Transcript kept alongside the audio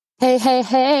Hey, hey,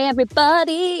 hey,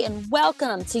 everybody, and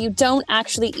welcome to You Don't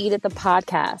Actually Eat It, the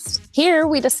podcast. Here,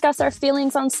 we discuss our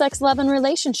feelings on sex, love, and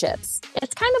relationships.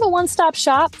 It's kind of a one-stop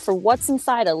shop for what's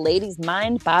inside a lady's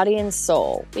mind, body, and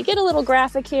soul. We get a little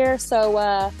graphic here,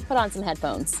 so put on some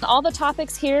headphones. All the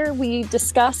topics here we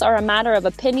discuss are a matter of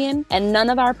opinion, and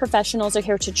none of our professionals are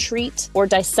here to treat or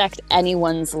dissect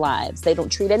anyone's lives. They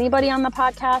don't treat anybody on the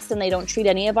podcast, and they don't treat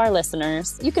any of our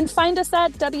listeners. You can find us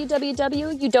at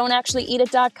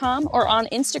www.youdon'tactuallyeatit.com or on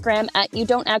Instagram at You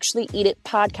Don't Actually Eat It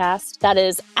Podcast. That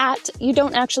is at You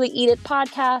Don't Actually Eat It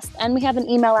Podcast. And we have an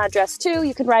email address too.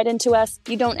 You can write into us,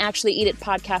 You Don't Actually Eat It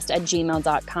Podcast at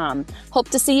gmail.com. Hope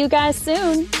to see you guys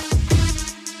soon.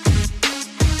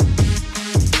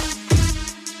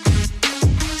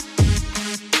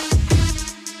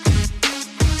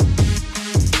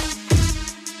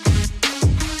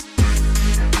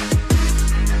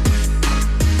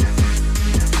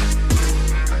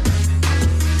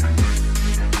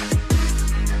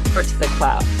 Or to the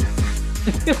cloud.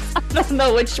 I don't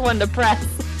know which one to press.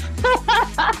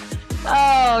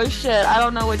 Oh shit, I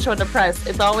don't know which one to press.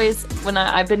 It's always when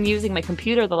I've been using my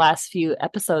computer the last few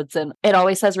episodes, and it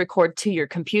always says record to your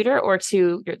computer or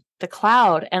to the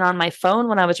cloud. And on my phone,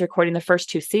 when I was recording the first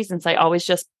 2 seasons, I always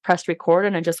just pressed record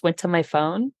and I just went to my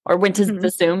phone or went to the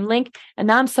Zoom link. And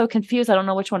now I'm so confused. I don't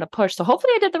know which one to push. So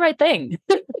hopefully I did the right thing.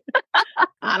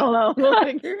 I don't know. We'll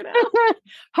figure it out.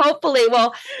 Hopefully.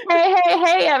 Well,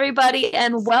 hey, everybody.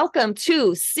 And welcome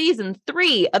to season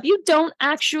 3 of You Don't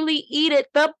Actually Eat It,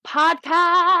 the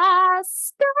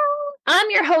podcast.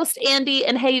 I'm your host, Andy.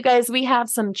 And hey, you guys, we have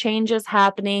some changes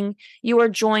happening. You are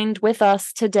joined with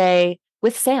us today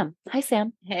with Sam. Hi,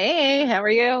 Sam. Hey, how are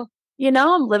you? You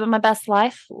know, I'm living my best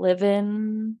life,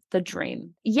 living the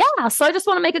dream. Yeah, so I just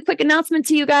want to make a quick announcement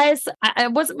to you guys. I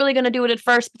wasn't really going to do it at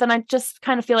first, but then I just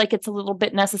kind of feel like it's a little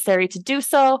bit necessary to do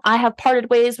so. I have parted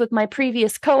ways with my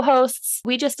previous co-hosts.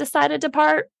 We just decided to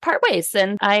part ways,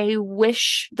 and I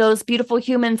wish those beautiful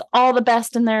humans all the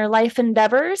best in their life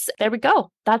endeavors. There we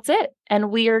go. That's it. And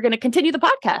we are going to continue the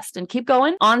podcast and keep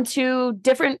going on to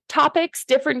different topics,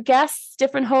 different guests,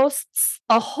 different hosts,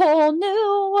 a whole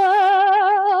new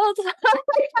world.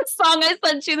 That song I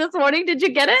sent you this morning. Did you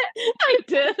get it? I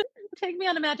did. Take me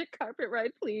on a magic carpet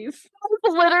ride, please.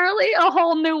 Literally a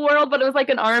whole new world, but it was like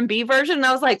an R&B version. And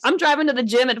I was like, I'm driving to the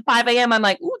gym at 5 a.m. I'm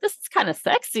like, ooh, this is kind of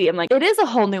sexy. I'm like, it is a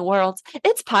whole new world.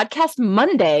 It's podcast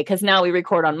Monday because now we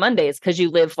record on Mondays because you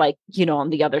live like, on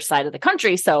the other side of the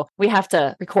country. So we have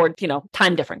to record,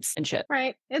 time difference and shit.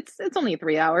 Right. It's only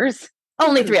 3 hours.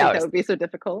 Only 3 hours. That would be so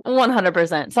difficult.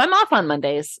 100%. So I'm off on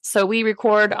Mondays. So we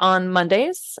record on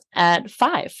Mondays at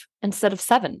 5 instead of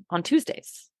 7 on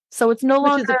Tuesdays. So it's no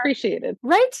longer, which is appreciated,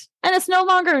 right? And it's no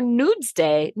longer Nudes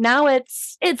Day. Now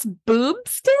it's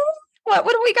Boobs Day. What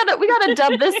do we gotta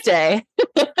dub this day?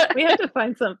 We have to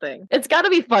find something. It's got to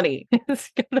be funny.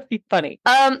 It's gonna be funny.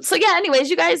 So yeah. Anyways,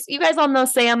 you guys all know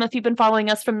Sam. If you've been following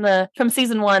us from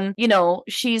season 1,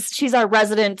 she's our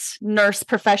resident nurse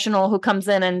professional who comes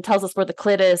in and tells us where the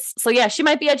clit is. So yeah, she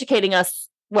might be educating us.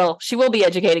 Well, she will be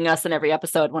educating us in every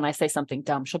episode when I say something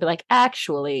dumb. She'll be like,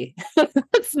 actually,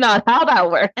 that's not how that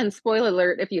works. And spoiler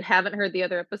alert, if you haven't heard the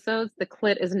other episodes, the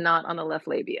clit is not on the left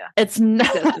labia. It's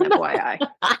not. Just an FYI.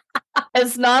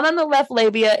 It's not on the left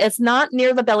labia. It's not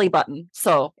near the belly button.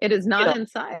 So it is not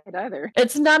inside either.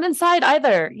 It's not inside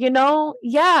either,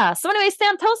 Yeah. So anyway,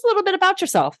 Sam, tell us a little bit about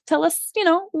yourself. Tell us,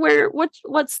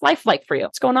 what's life like for you?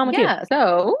 What's going on with you? Yeah.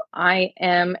 So I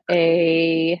am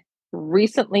a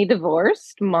recently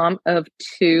divorced mom of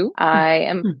 2. I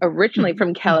am originally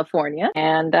from California,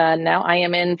 and now I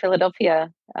am in Philadelphia,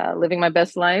 living my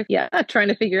best life. Yeah, trying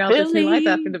to figure out this new life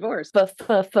after divorce.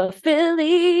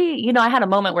 Philly. I had a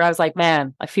moment where I was like,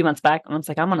 man, a few months back, I was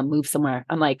like, I'm going to move somewhere.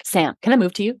 I'm like, Sam, can I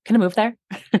move to you? Can I move there?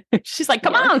 She's like,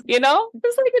 come on, It's like, I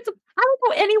don't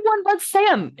know anyone but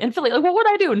Sam in Philly. Like, what would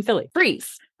I do in Philly?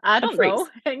 Freeze. I don't know.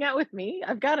 Hang out with me.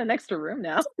 I've got an extra room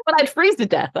now. But I'd freeze to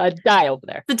death. I'd die over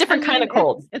there. It's a different kind of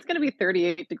cold. It's going to be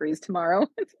 38 degrees tomorrow.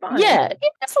 It's fine. Yeah,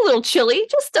 it's a little chilly.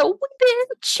 Just a wee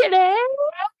bit chilly.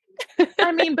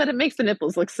 I mean, but it makes the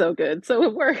nipples look so good, so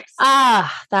it works.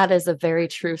 That is a very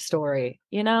true story.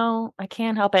 I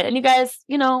can't help it. And you guys,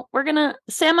 we're gonna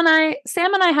Sam and I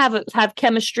have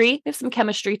chemistry. We have some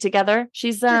chemistry together.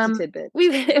 She's Just a tidbit.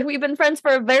 We've been friends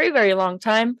for a very, very long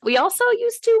time. We also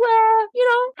used to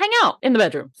hang out in the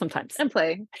bedroom sometimes and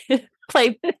play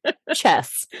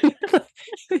chess,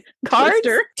 cards,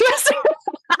 Twister.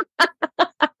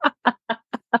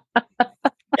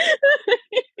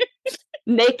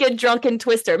 Naked drunken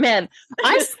Twister. Man,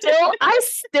 I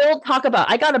still talk about,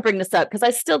 I gotta bring this up because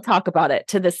I still talk about it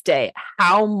to this day,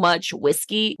 how much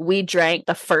whiskey we drank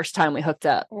the first time we hooked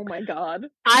up. Oh my God.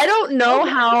 I don't know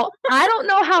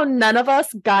how none of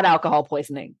us got alcohol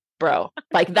poisoning, bro.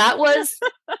 Like that was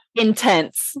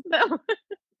intense.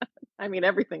 I mean,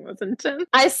 everything was intense.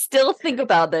 I still think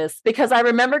about this because I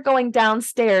remember going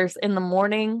downstairs in the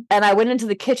morning and I went into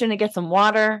the kitchen to get some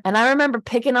water. And I remember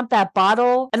picking up that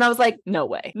bottle and I was like, no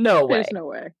way. No way. There's no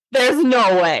way. There's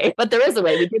no way. But there is a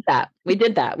way. We did that. We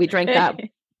did that. We drank that.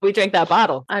 We drank that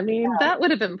bottle. I mean, that would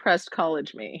have impressed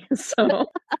college me. So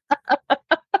I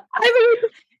mean,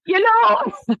 you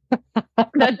know,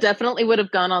 that definitely would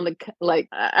have gone on the, like,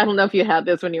 I don't know if you had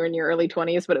this when you were in your early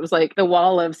 20s, but it was like the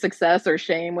wall of success or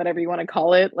shame, whatever you want to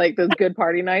call it. Like those good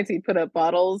party nights, you'd put up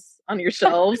bottles on your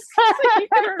shelves so you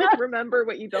can remember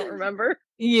what you don't remember.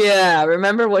 Yeah,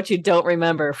 remember what you don't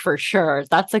remember for sure.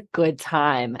 That's a good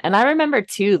time. And I remember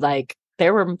too, like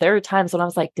there were times when I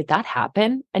was like, did that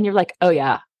happen? And you're like, oh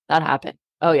yeah, that happened.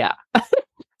 Oh yeah.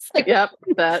 Like, yep,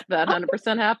 that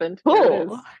 100% happened.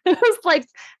 Cool. It was like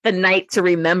the night to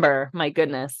remember. My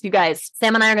goodness. You guys,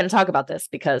 Sam and I are going to talk about this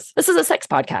because this is a sex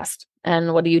podcast.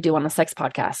 And what do you do on a sex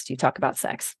podcast? You talk about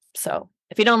sex. So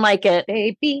if you don't like it,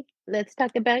 baby, let's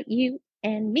talk about you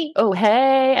and me. Oh,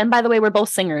 hey. And by the way, we're both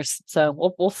singers.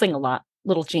 So we'll sing a lot.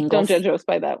 Little jingles. Don't judge us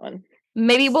by that one.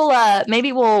 Maybe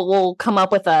we'll come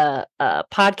up with a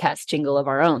podcast jingle of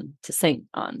our own to sing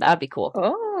on. That'd be cool.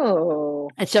 Oh,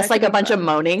 it's just like a bunch of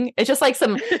moaning. It's just like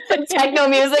some techno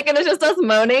music, and it's just us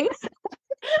moaning.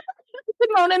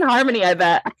 Moan in harmony, I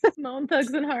bet. Moan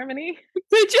Thugs in Harmony.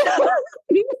 Did you?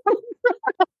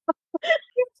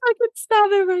 I could stop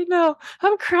it right now.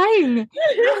 I'm crying.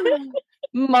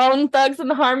 Moan Thugs in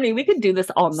Harmony. We could do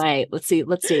this all night. Let's see.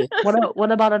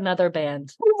 What about another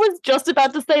band? I was just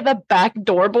about to say the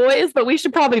Backdoor Boys, but we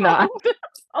should probably not.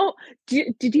 Oh,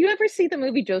 did you ever see the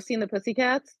movie Josie and the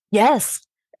Pussycats? Yes.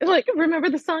 Like, remember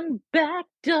the song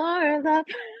Backdoor Love?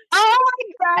 Oh,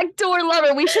 my Backdoor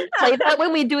Lover. We should play that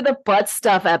when we do the butt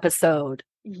stuff episode.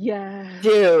 Yeah.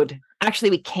 Dude. Actually,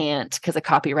 we can't because of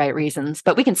copyright reasons,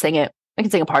 but we can sing it. I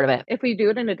can sing a part of it. If we do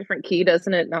it in a different key,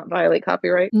 doesn't it not violate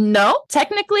copyright? No,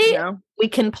 technically, no. We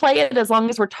can play it as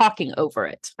long as we're talking over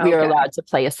it. Okay. We are allowed to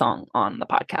play a song on the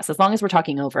podcast as long as we're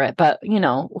talking over it. But, you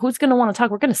know, who's going to want to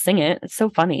talk? We're going to sing it. It's so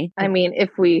funny. I mean,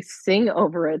 if we sing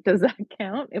over it, does that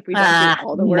count? If we don't do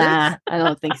all the words? Nah, I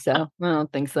don't think so. I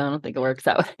don't think it works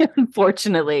that way,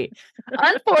 unfortunately.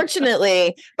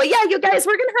 But yeah, you guys,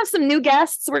 we're going to have some new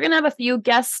guests. We're going to have a few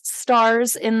guest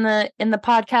stars in the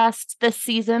podcast this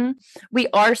season. We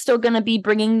are still going to be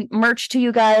bringing merch to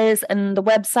you guys and the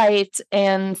website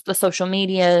and the social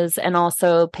medias and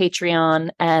also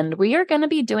Patreon. And we are going to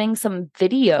be doing some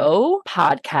video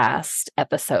podcast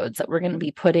episodes that we're going to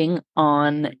be putting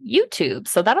on YouTube.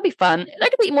 So that'll be fun.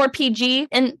 That could be more PG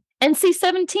and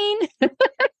NC-17.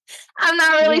 I'm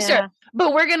not really sure,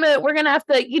 but we're going to have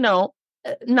to, you know,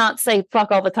 not say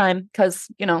fuck all the time because,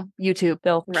 you know, YouTube,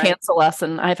 they'll cancel us.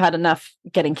 And I've had enough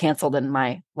getting canceled in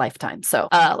my lifetime. So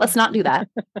let's not do that.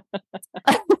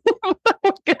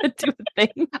 We're gonna do a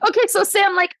thing. Okay, so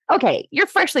Sam, like, okay, you're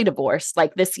freshly divorced,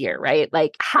 like this year, right?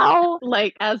 Like how?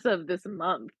 Like as of this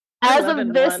month. As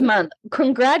of this month.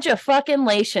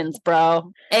 Congratulations,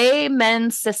 bro. Amen,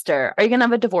 sister. Are you gonna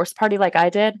have a divorce party like I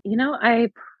did? You know,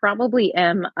 I probably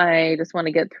am. I just want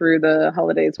to get through the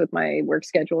holidays with my work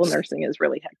schedule. Nursing is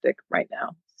really hectic right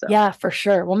now. So. Yeah, for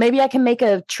sure. Well, maybe I can make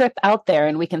a trip out there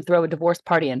and we can throw a divorce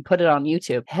party and put it on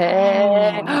YouTube.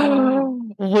 Hey,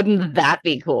 wouldn't that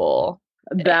be cool?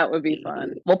 That would be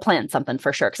fun. We'll plan something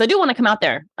for sure. Because I do want to come out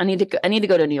there. I need to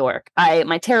go to New York.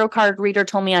 My tarot card reader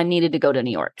told me I needed to go to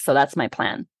New York. So that's my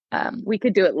plan. We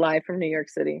could do it live from New York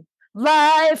City.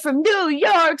 Live from New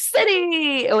York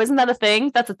City. Oh, isn't that a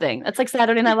thing? That's a thing. That's like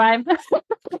Saturday Night Live.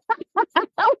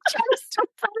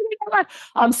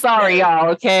 I'm sorry, y'all.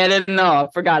 Okay, I didn't know.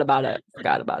 Forgot about it.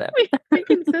 We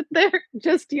can sit there,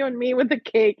 just you and me, with a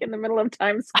cake in the middle of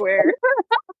Times Square.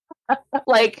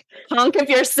 Like, honk if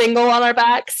you're single on our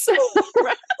backs.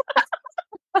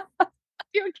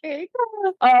 You okay?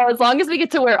 Oh, as long as we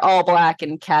get to wear all black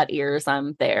and cat ears,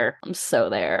 I'm there. I'm so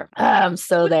there. I'm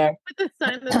so there. With the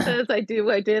sign that says I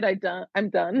do, I did, I'm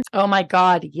done. Oh my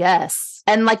God, yes.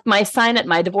 And like my sign at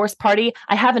my divorce party,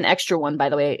 I have an extra one, by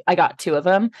the way. I got 2 of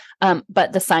them.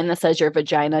 But the sign that says your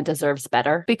vagina deserves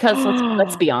better. Because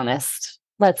let's be honest.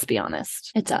 Let's be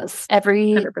honest. It does.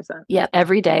 100%.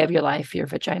 Every day of your life, your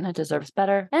vagina deserves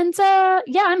better. And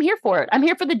yeah, I'm here for it. I'm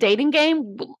here for the dating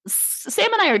game.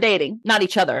 Sam and I are dating, not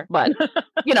each other, but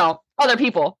you know, other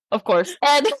people, of course.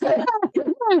 And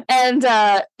And,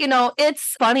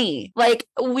 it's funny. Like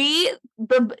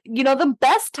the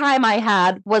best time I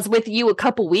had was with you a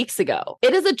couple weeks ago.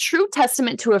 It is a true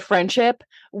testament to a friendship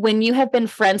when you have been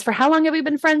friends for how long have we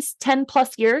been friends? 10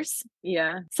 plus years?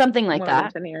 Yeah. Something like More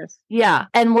that. than 10 years. Yeah.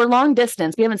 And we're long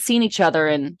distance. We haven't seen each other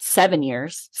in 7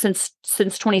 years since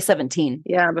 2017.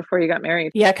 Yeah. Before you got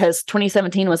married. Yeah. Because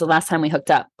 2017 was the last time we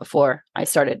hooked up before I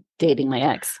started dating my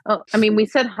ex. Oh, I mean, we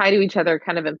said hi to each other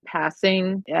kind of in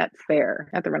passing at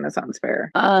the Renaissance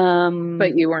Fair.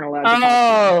 But you weren't allowed to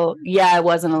talk to me. Yeah, I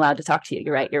wasn't allowed to talk to you.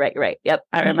 You're right. Yep.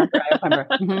 I remember.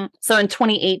 Mm-hmm. So in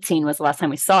 2018 was the last time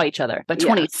we saw each other. But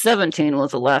 2017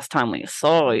 was the last time we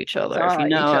saw each other.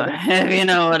 If you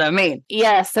know what I mean.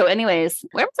 Yeah. So anyways,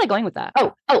 where was I going with that?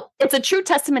 Oh, it's a true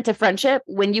testament to friendship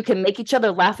when you can make each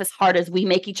other laugh as hard as we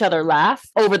make each other laugh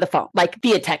over the phone, like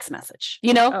via text message,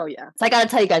 Oh, yeah. So I got to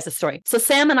tell you guys a story. So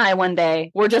Sam and I one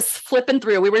day were just flipping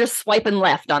through. We were just swiping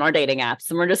left on our dating apps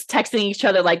and we're just texting each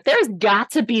other like, there's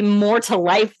got to be more to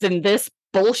life than this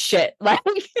bullshit. Like,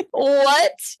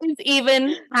 what is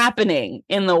even happening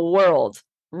in the world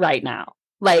right now?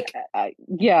 Like,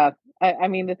 yeah. I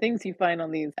mean, the things you find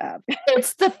on these apps.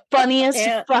 It's the funniest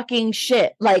fucking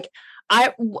shit.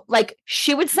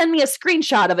 She would send me a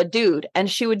screenshot of a dude and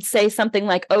she would say something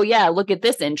like, oh yeah, look at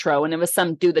this intro. And it was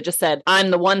some dude that just said,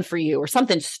 I'm the one for you or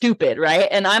something stupid. Right.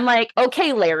 And I'm like,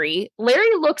 okay, Larry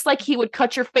looks like he would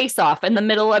cut your face off in the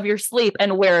middle of your sleep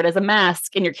and wear it as a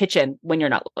mask in your kitchen when you're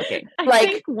not looking. I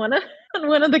think one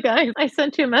of the guys, I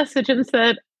sent you a message and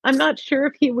said, I'm not sure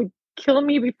if he would kill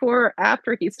me before or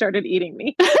after he started eating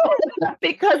me.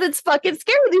 Because it's fucking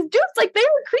scary. These dudes, like, they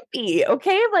were creepy.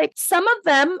 Okay. Like, some of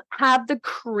them have the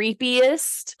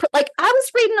creepiest. Like, I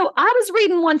was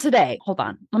reading one today. Hold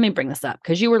on. Let me bring this up.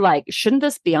 Because you were like, shouldn't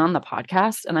this be on the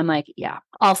podcast? And I'm like, yeah,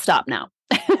 I'll stop now.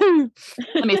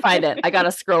 Let me find it. I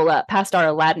gotta scroll up past our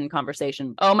Aladdin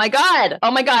conversation. Oh my god.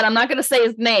 I'm not gonna say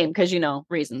his name because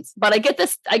reasons. But I get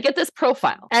this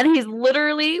profile. And he's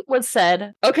literally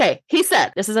he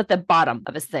said, this is at the bottom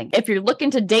of his thing. If you're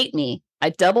looking to date me,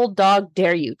 I double dog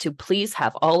dare you to please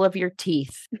have all of your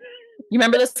teeth. You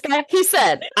remember this guy? He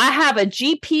said, I have a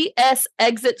GPS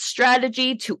exit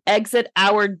strategy to exit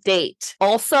our date.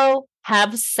 Also,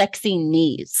 have sexy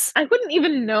knees. I wouldn't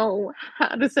even know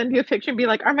how to send you a picture and be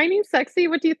like, are my knees sexy?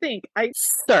 What do you think?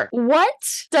 Sir, what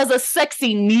does a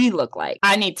sexy knee look like?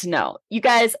 I need to know. You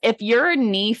guys, if you're a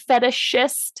knee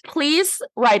fetishist, please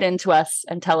write into us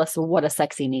and tell us what a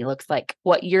sexy knee looks like,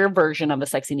 what your version of a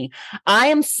sexy knee. I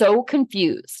am so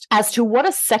confused as to what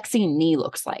a sexy knee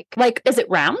looks like. Like, is it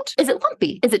round? Is it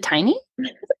lumpy? Is it tiny?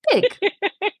 Is it big?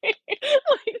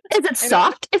 Is it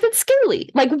soft? Is it scaly?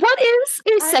 Like, what is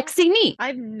a sexy knee?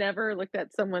 I've never looked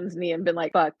at someone's knee and been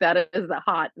like, fuck, that is a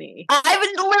hot knee. I've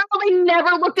literally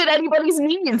never looked at anybody's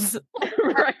knees.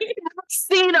 Right? I've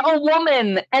seen a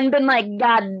woman and been like,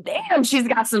 God damn, she's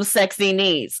got some sexy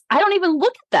knees. I don't even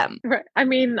look at them. Right. I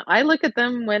mean, I look at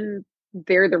them when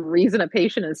they're the reason a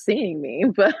patient is seeing me,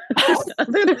 but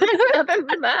other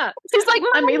than that, she's like,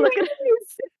 I mean, look at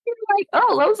like,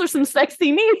 oh, those are some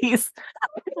sexy knees.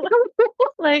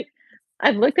 Like,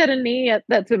 I've looked at a knee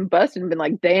that's been busted and been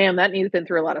like, damn, that knee's been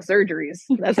through a lot of surgeries.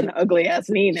 That's an ugly ass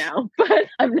knee now. But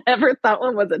I've never thought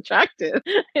one was attractive.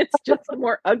 It's just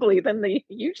more ugly than they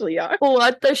usually are.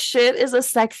 What the shit is a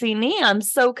sexy knee? I'm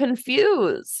so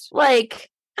confused. Like,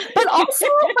 but also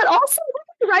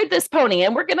ride this pony,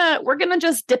 and we're gonna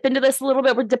just dip into this a little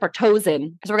bit. We're dip our toes in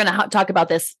because we're gonna talk about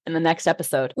this in the next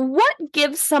episode. What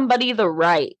gives somebody the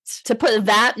right to put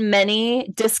that many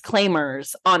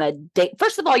disclaimers on a date?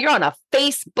 First of all, you're on a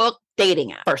Facebook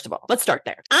dating app. First of all, let's start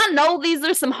there. I know these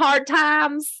are some hard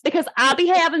times because I'll be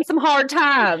having some hard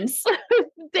times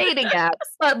dating apps.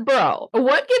 But bro,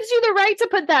 what gives you the right to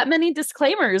put that many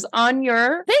disclaimers on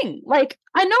your thing? Like,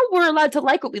 I know we're allowed to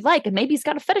like what we like, and maybe he's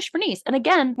got a fetish for knees. And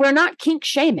again, we're not kink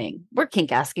shaming. We're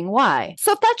kink asking why.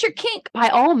 So if that's your kink, by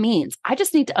all means, I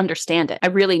just need to understand it. I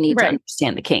really need to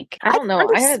understand the kink. I don't know.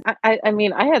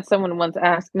 I had someone once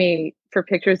ask me for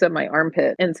pictures of my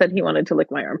armpit and said he wanted to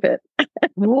lick my armpit.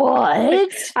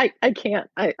 What? I can't.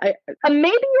 Maybe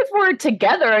if we're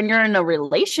together and you're in a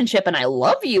relationship and I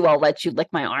love you, I'll let you lick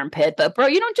my armpit. But bro,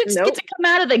 you don't just get to come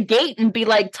out of the gate and be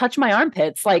like, touch my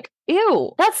armpits. Like,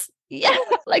 ew, that's, yeah.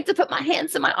 I like to put my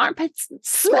hands in my armpits and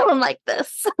smell them like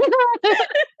this.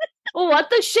 What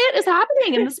the shit is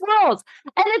happening in this world?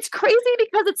 And it's crazy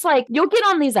because it's like, you'll get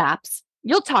on these apps,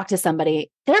 you'll talk to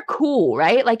somebody, they're cool,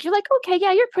 right? Like you're like, okay,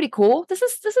 yeah, you're pretty cool. This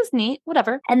is neat,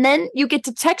 whatever. And then you get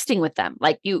to texting with them.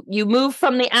 Like you move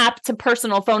from the app to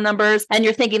personal phone numbers and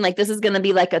you're thinking like this is going to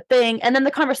be like a thing. And then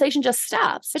the conversation just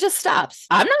stops. It just stops.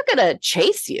 I'm not going to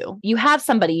chase you. You have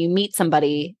somebody, you meet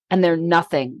somebody and they're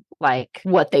nothing like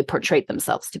what they portrayed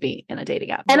themselves to be in a dating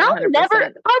app. And I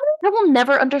will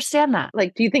never understand that.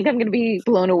 Like, do you think I'm going to be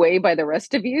blown away by the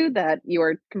rest of you that you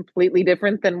are completely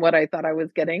different than what I thought I was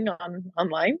getting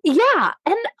online? Yeah.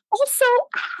 And also,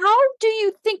 how do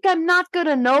you think I'm not going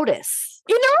to notice?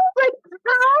 You know, like,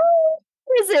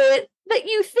 how is it that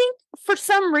you think for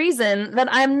some reason that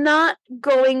I'm not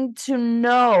going to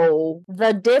know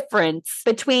the difference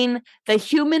between the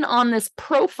human on this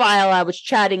profile I was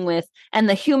chatting with and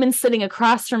the human sitting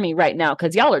across from me right now?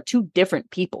 Because y'all are two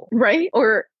different people. Right?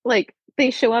 Or like, they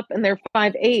show up and they're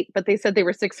 5'8", but they said they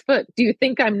were 6 foot. Do you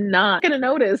think I'm not going to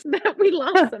notice that we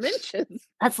lost some inches?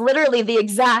 That's literally the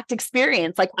exact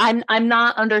experience. Like I'm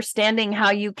not understanding how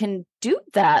you can do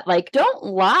that. Like, don't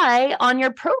lie on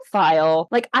your profile.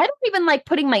 Like, I don't even like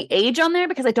putting my age on there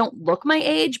because I don't look my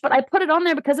age, but I put it on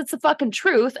there because it's the fucking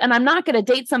truth. And I'm not going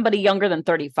to date somebody younger than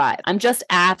 35. I'm just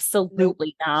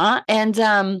absolutely not. And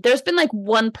there's been like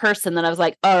one person that I was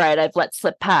like, all right, I've let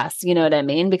slip past. You know what I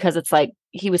mean? Because it's like,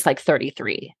 he was like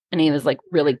 33 and he was like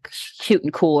really cute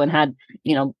and cool and had,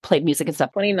 you know, played music and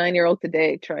stuff. 29-year-old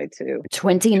today tried to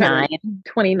 29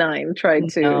 tried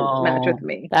to match with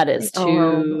me. That is too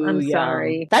I'm young.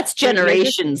 sorry. That's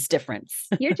generations difference.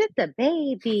 You're just a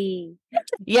baby.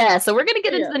 Yeah, so we're gonna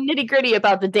get into the nitty gritty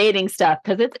about the dating stuff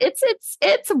because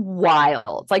it's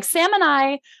wild. Like Sam and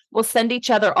I will send each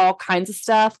other all kinds of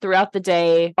stuff throughout the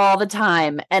day, all the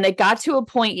time. And it got to a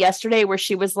point yesterday where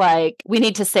she was like, we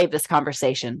need to save this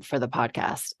conversation for the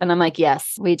podcast. And I'm like,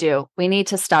 yes, we do. We need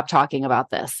to stop talking about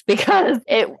this because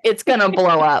it's gonna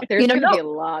blow up. There's gonna be a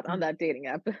lot on that dating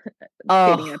app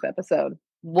episode.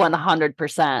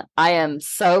 100%. I am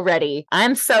so ready.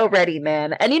 I'm so ready,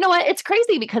 man. And you know what? It's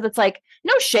crazy because it's like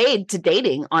no shade to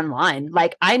dating online.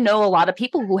 Like I know a lot of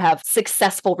people who have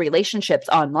successful relationships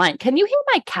online. Can you hear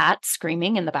my cat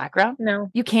screaming in the background?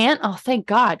 No. You can't? Oh, thank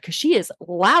God. Because she is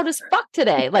loud as fuck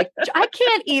today. Like I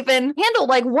can't even handle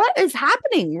like what is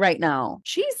happening right now.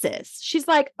 Jesus. She's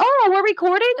like, oh, we're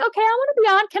recording? Okay, I want to be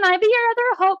on. Can I be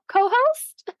your other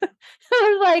co-host?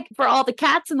 Like for all the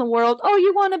cats in the world, oh,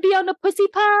 you want to be on the pussy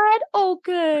pod?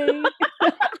 Okay.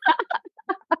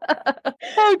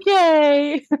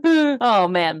 Okay. Oh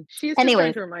man. She's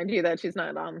trying to remind you that she's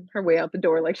not on her way out the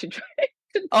door like she tried.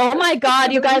 Oh my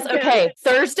God, you guys. Okay.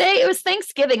 Thursday, it was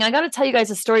Thanksgiving. I got to tell you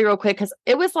guys a story real quick because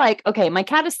it was like, okay, my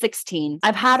cat is 16.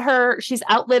 I've had her. She's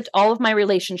outlived all of my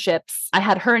relationships. I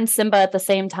had her and Simba at the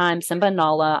same time. Simba and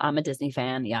Nala. I'm a Disney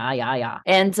fan. Yeah.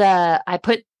 And I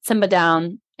put Simba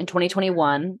down in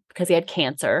 2021 because he had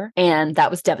cancer and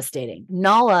that was devastating.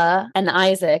 Nala and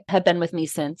Isaac have been with me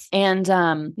since. And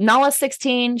Nala's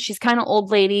 16. She's kind of old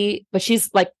lady, but she's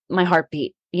like my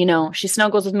heartbeat. You know, she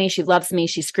snuggles with me. She loves me.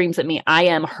 She screams at me. I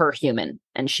am her human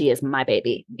and she is my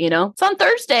baby, you know? So on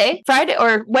Friday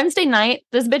or Wednesday night,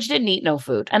 this bitch didn't eat no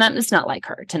food. And it's not like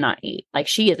her to not eat. Like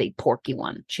she is a porky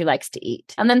one. She likes to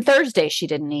eat. And then Thursday, she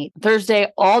didn't eat.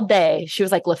 Thursday all day, she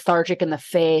was like lethargic in the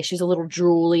face. She was a little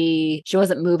drooly. She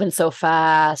wasn't moving so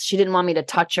fast. She didn't want me to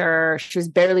touch her. She was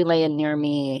barely laying near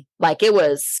me. Like it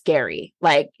was scary.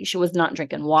 Like she was not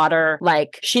drinking water.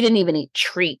 Like she didn't even eat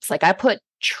treats. Like I put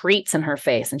treats in her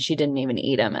face and she didn't even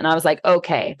eat them. And I was like,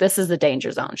 okay, this is the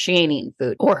danger zone. She ain't eating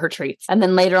food or her treats. And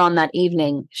then later on that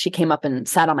evening, she came up and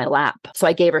sat on my lap. So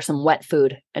I gave her some wet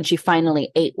food and she finally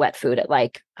ate wet food at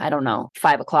like, I don't know,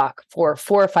 5 o'clock, 4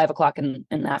 or 5 o'clock in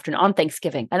the afternoon on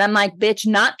Thanksgiving. And I'm like, bitch,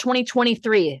 not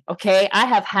 2023. Okay. I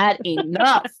have had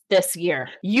enough this year.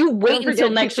 You wait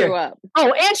until next year. Up.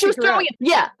 Oh, and she was throwing it.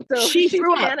 Yeah. So she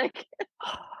threw panic.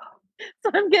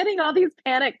 So I'm getting all these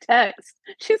panic texts.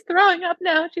 She's throwing up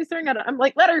now. She's throwing up. I'm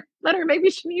like, let her. Maybe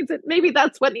she needs it. Maybe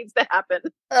that's what needs to happen.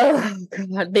 Oh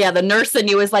God. Yeah. The nurse in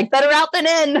you is like, better out than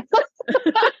in.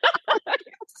 I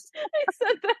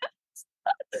said that.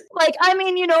 Like, I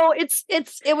mean, you know,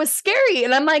 it was scary.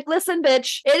 And I'm like, listen,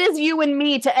 bitch, it is you and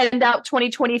me to end out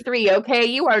 2023. Okay.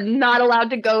 You are not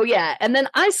allowed to go yet. And then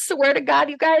I swear to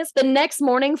God, you guys, the next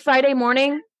morning, Friday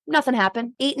morning, nothing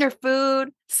happened. Eating her food,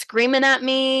 screaming at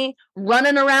me,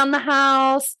 running around the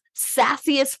house,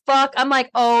 sassy as fuck. I'm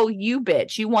like, oh, you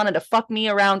bitch. You wanted to fuck me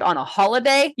around on a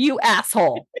holiday? You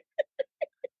asshole.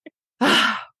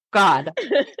 God.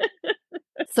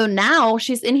 So now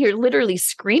she's in here literally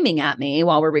screaming at me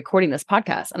while we're recording this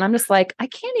podcast. And I'm just like, I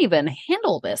can't even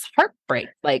handle this heartbreak.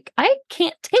 Like, I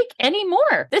can't take any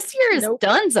more. This year is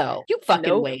donezo. You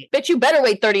fucking wait. Bitch, you better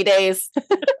wait 30 days.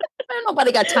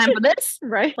 Nobody got time for this.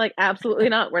 Right? Like, absolutely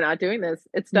not. We're not doing this.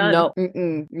 It's done.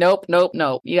 Nope.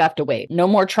 Nope. You have to wait. No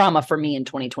more trauma for me in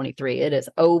 2023. It is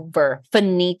over.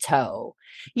 Finito.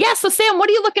 Yeah. So Sam, what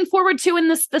are you looking forward to in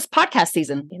this podcast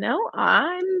season? You know,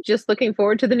 I'm just looking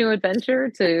forward to the new adventure,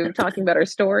 to talking about our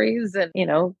stories and, you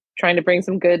know, trying to bring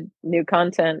some good new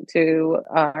content to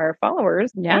our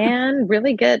followers and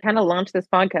really launch this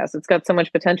podcast. It's got so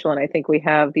much potential, and I think we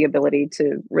have the ability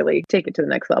to really take it to the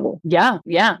next level. Yeah,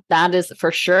 that is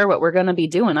for sure what we're going to be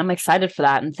doing. I'm excited for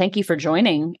that, and thank you for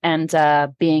joining and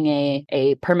being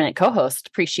a permanent co-host.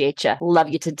 Appreciate you. Love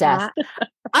you to death.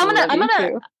 I'm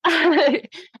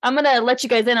gonna let you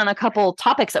guys in on a couple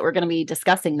topics that we're going to be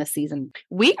discussing this season.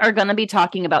 We are going to be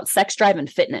talking about sex drive and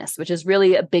fitness, which is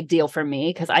really a big deal for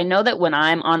me because I know that when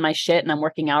I'm on my shit and I'm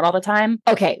working out all the time,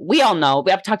 okay, we all know,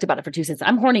 we have talked about it for 2 seasons.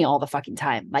 I'm horny all the fucking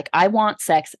time. Like I want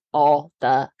sex all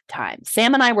the time.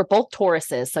 Sam and I were both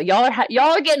Tauruses. So y'all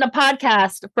are getting a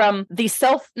podcast from the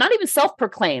not even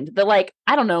self-proclaimed, the like,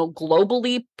 I don't know,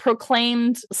 globally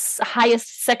proclaimed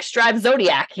highest sex drive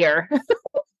zodiac here.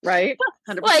 Right?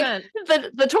 100%. Like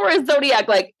the Taurus zodiac,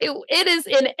 like it is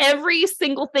in every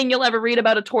single thing you'll ever read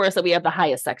about a Taurus that we have the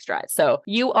highest sex drive. So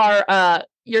you are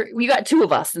we got 2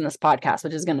 of us in this podcast,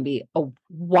 which is going to be a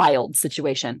wild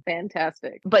situation.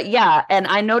 Fantastic. But yeah, and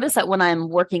I notice that when I'm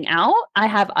working out, I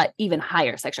have an even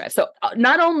higher sex drive. So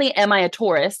not only am I a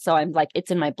Taurus, so I'm like,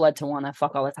 it's in my blood to want to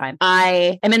fuck all the time.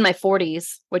 I am in my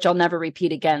 40s, which I'll never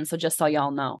repeat again. So just so y'all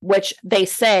know, which they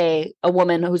say a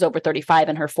woman who's over 35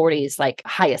 in her 40s, like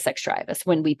highest sex drive. That's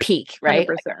when we peak, right?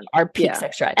 100%. Like our peak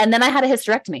sex drive. And then I had a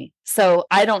hysterectomy. So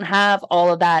I don't have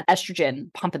all of that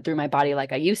estrogen pumping through my body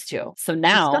like I used to. So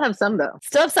now you still have some though.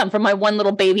 Still have some from my one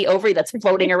little baby ovary that's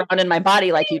floating around in my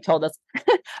body, like you told us.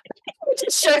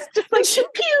 just like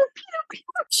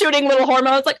shooting little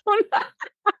hormones, like.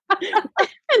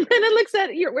 And then it looks at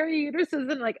where your uterus is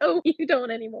and like, oh, you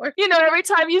don't anymore. You know, every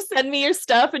time you send me your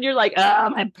stuff and you're like, oh,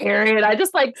 my period, I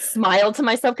just like smile to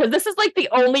myself because this is like the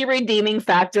only redeeming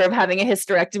factor of having a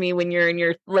hysterectomy when you're in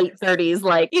your late 30s.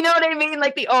 Like, you know what I mean?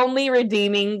 Like the only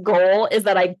redeeming goal is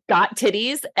that I got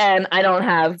titties and I don't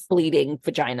have bleeding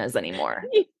vaginas anymore.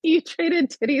 You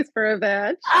traded titties for a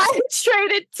vag. I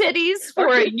traded titties for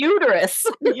a uterus.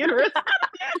 Uterus.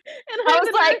 And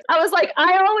I was like,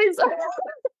 I always.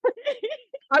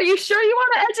 Are you sure you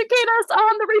want to educate us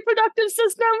on the reproductive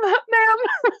system, ma'am?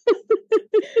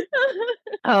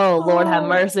 Oh, Lord have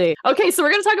mercy. Okay, so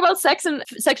we're going to talk about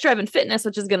sex drive and fitness,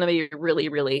 which is going to be really,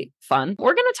 really fun.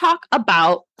 We're going to talk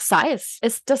about size.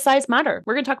 Does size matter?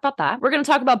 We're going to talk about that. We're going to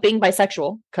talk about being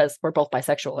bisexual because we're both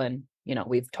bisexual and, you know,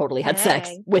 we've totally had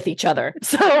sex with each other.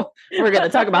 So we're going to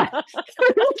talk about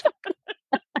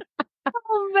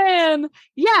Oh man.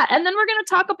 Yeah. And then we're going to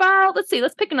talk about,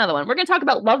 let's pick another one. We're going to talk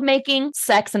about lovemaking,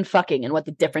 sex, and fucking and what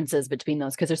the difference is between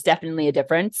those, because there's definitely a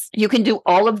difference. You can do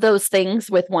all of those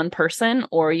things with one person,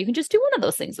 or you can just do one of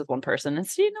those things with one person.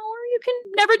 It's, you know, or you can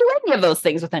never do any of those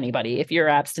things with anybody if you're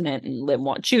abstinent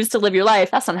and choose to live your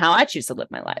life. That's not how I choose to live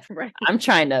my life. Right. I'm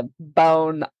trying to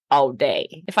bone all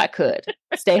day. If I could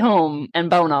stay home and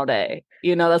bone all day,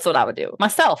 you know, that's what I would do.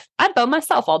 Myself. I'd bone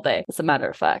myself all day. As a matter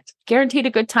of fact, guaranteed a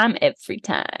good time every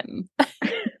time.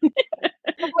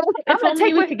 If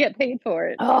only we could get paid for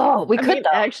it. Oh, we could.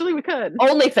 Actually, we could.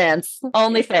 OnlyFans.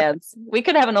 We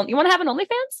could have you want to have an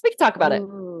OnlyFans? We can talk about it.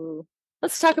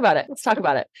 Let's talk about it.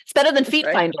 It's better than Feet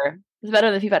Finder. It's better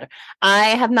than Feet Finder. I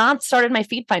have not started my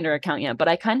Feet Finder account yet, but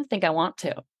I kind of think I want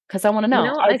to. Because I want to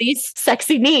know, are these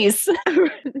sexy knees?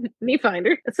 Knee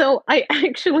Finder. So I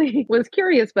actually was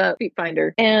curious about Feet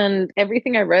Finder, and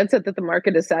everything I read said that the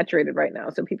market is saturated right now.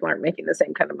 So people aren't making the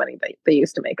same kind of money they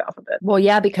used to make off of it. Well,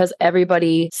 yeah, because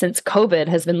everybody since COVID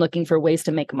has been looking for ways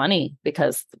to make money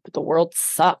because the world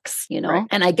sucks, you know? Right.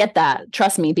 And I get that.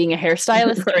 Trust me, being a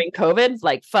hairstylist during COVID,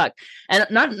 like fuck. And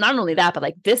not only that, but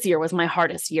like this year was my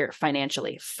hardest year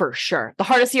financially, for sure. The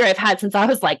hardest year I've had since I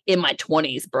was like in my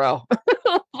 20s, bro.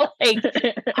 Like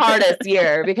hardest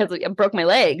year because I broke my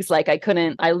legs. Like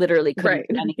I literally couldn't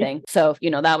do anything. So, you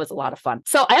know, that was a lot of fun.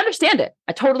 So I understand it.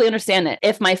 I totally understand it.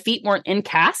 If my feet weren't in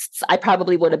casts, I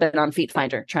probably would have been on Feet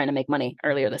Finder trying to make money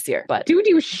earlier this year. But dude,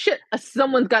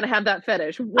 someone's got to have that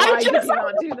fetish. Why did you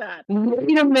not do that?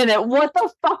 Wait a minute. What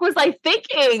the fuck was I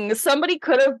thinking? Somebody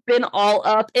could have been all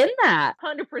up in that.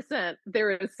 100%.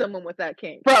 There is someone with that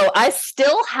kink. Bro, I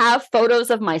still have photos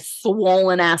of my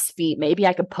swollen ass feet. Maybe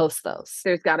I could post those.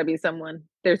 There's got to be someone.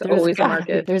 There's always a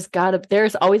market.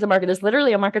 There's always a market. There's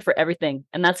literally a market for everything.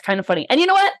 And that's kind of funny. And you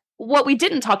know what? what we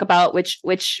didn't talk about, which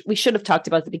we should have talked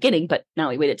about at the beginning, but now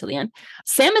we waited till the end.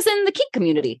 Sam is in the kink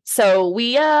community. So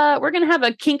we're going to have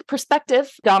a kink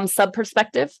perspective, dom sub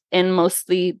perspective in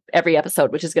mostly every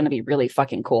episode, which is going to be really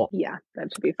fucking cool. Yeah,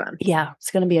 that should be fun. Yeah,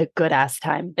 it's going to be a good ass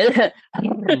time.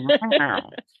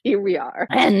 Here we are.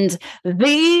 And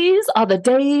these are the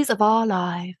days of our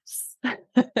lives.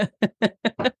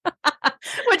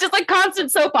 Which is like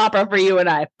constant soap opera for you and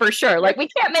I, for sure. Like, we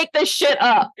can't make this shit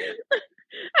up.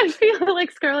 I feel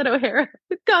like Scarlett O'Hara.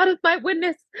 God is my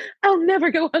witness. I'll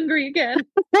never go hungry again.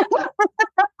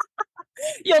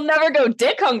 You'll never go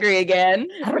dick hungry again.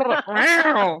 Oh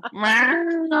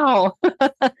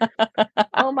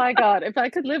my God. If I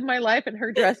could live my life in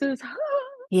her dresses.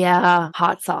 Yeah,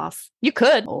 hot sauce. You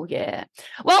could. Oh yeah.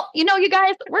 Well, you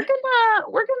guys, we're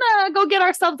gonna go get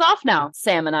ourselves off now,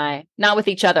 Sam and I. Not with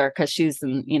each other, because she's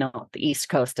in, the East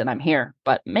Coast and I'm here.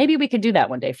 But maybe we could do that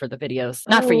one day for the videos.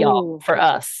 Not for y'all, for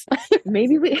us.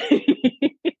 Maybe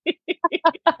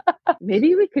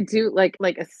we could do like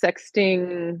a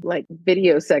sexting, like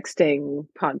video sexting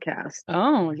podcast.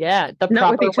 Oh yeah,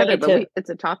 not with each other, but it's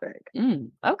a topic.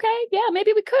 Okay, yeah,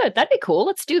 maybe we could. That'd be cool.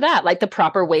 Let's do that. Like the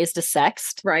proper ways to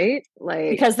sext, right? Like,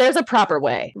 because there's a proper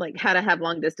way. Like how to have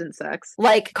long distance sex.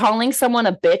 Like calling someone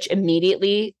a bitch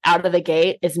immediately out of the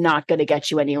gate is not going to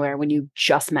get you anywhere when you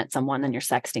just met someone and you're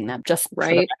sexting them. Just right,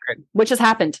 for the record, which has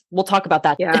happened. We'll talk about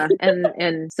that. Yeah,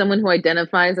 and someone who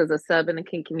identifies as a sub in the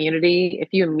kink community, if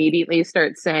you immediately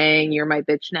start saying you're my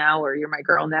bitch now or you're my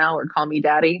girl now or call me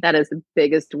daddy, that is the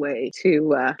biggest way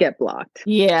to get blocked.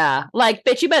 Yeah, like,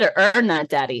 bitch, you better earn that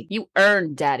daddy. You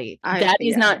earn daddy.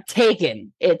 Daddy's not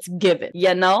taken, it's given,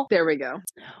 There we go.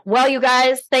 Well, you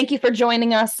guys, thank you for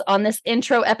joining us on this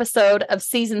intro episode of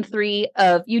season 3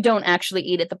 of You Don't Actually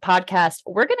Eat It, the podcast.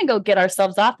 We're gonna go get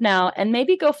ourselves off now and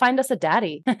maybe go find us a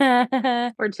daddy.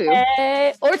 Or 2.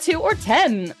 Or 2 or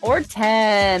 10 or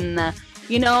 10.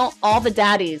 All the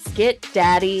daddies, get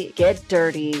daddy, get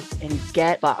dirty, and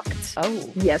get fucked. Oh,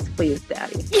 yes, please,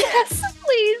 daddy. Yes,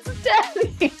 please,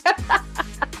 daddy.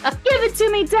 Give it to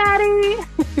me, daddy.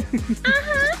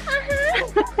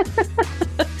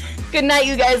 Good night,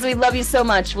 you guys. We love you so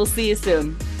much. We'll see you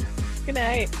soon. Good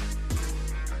night.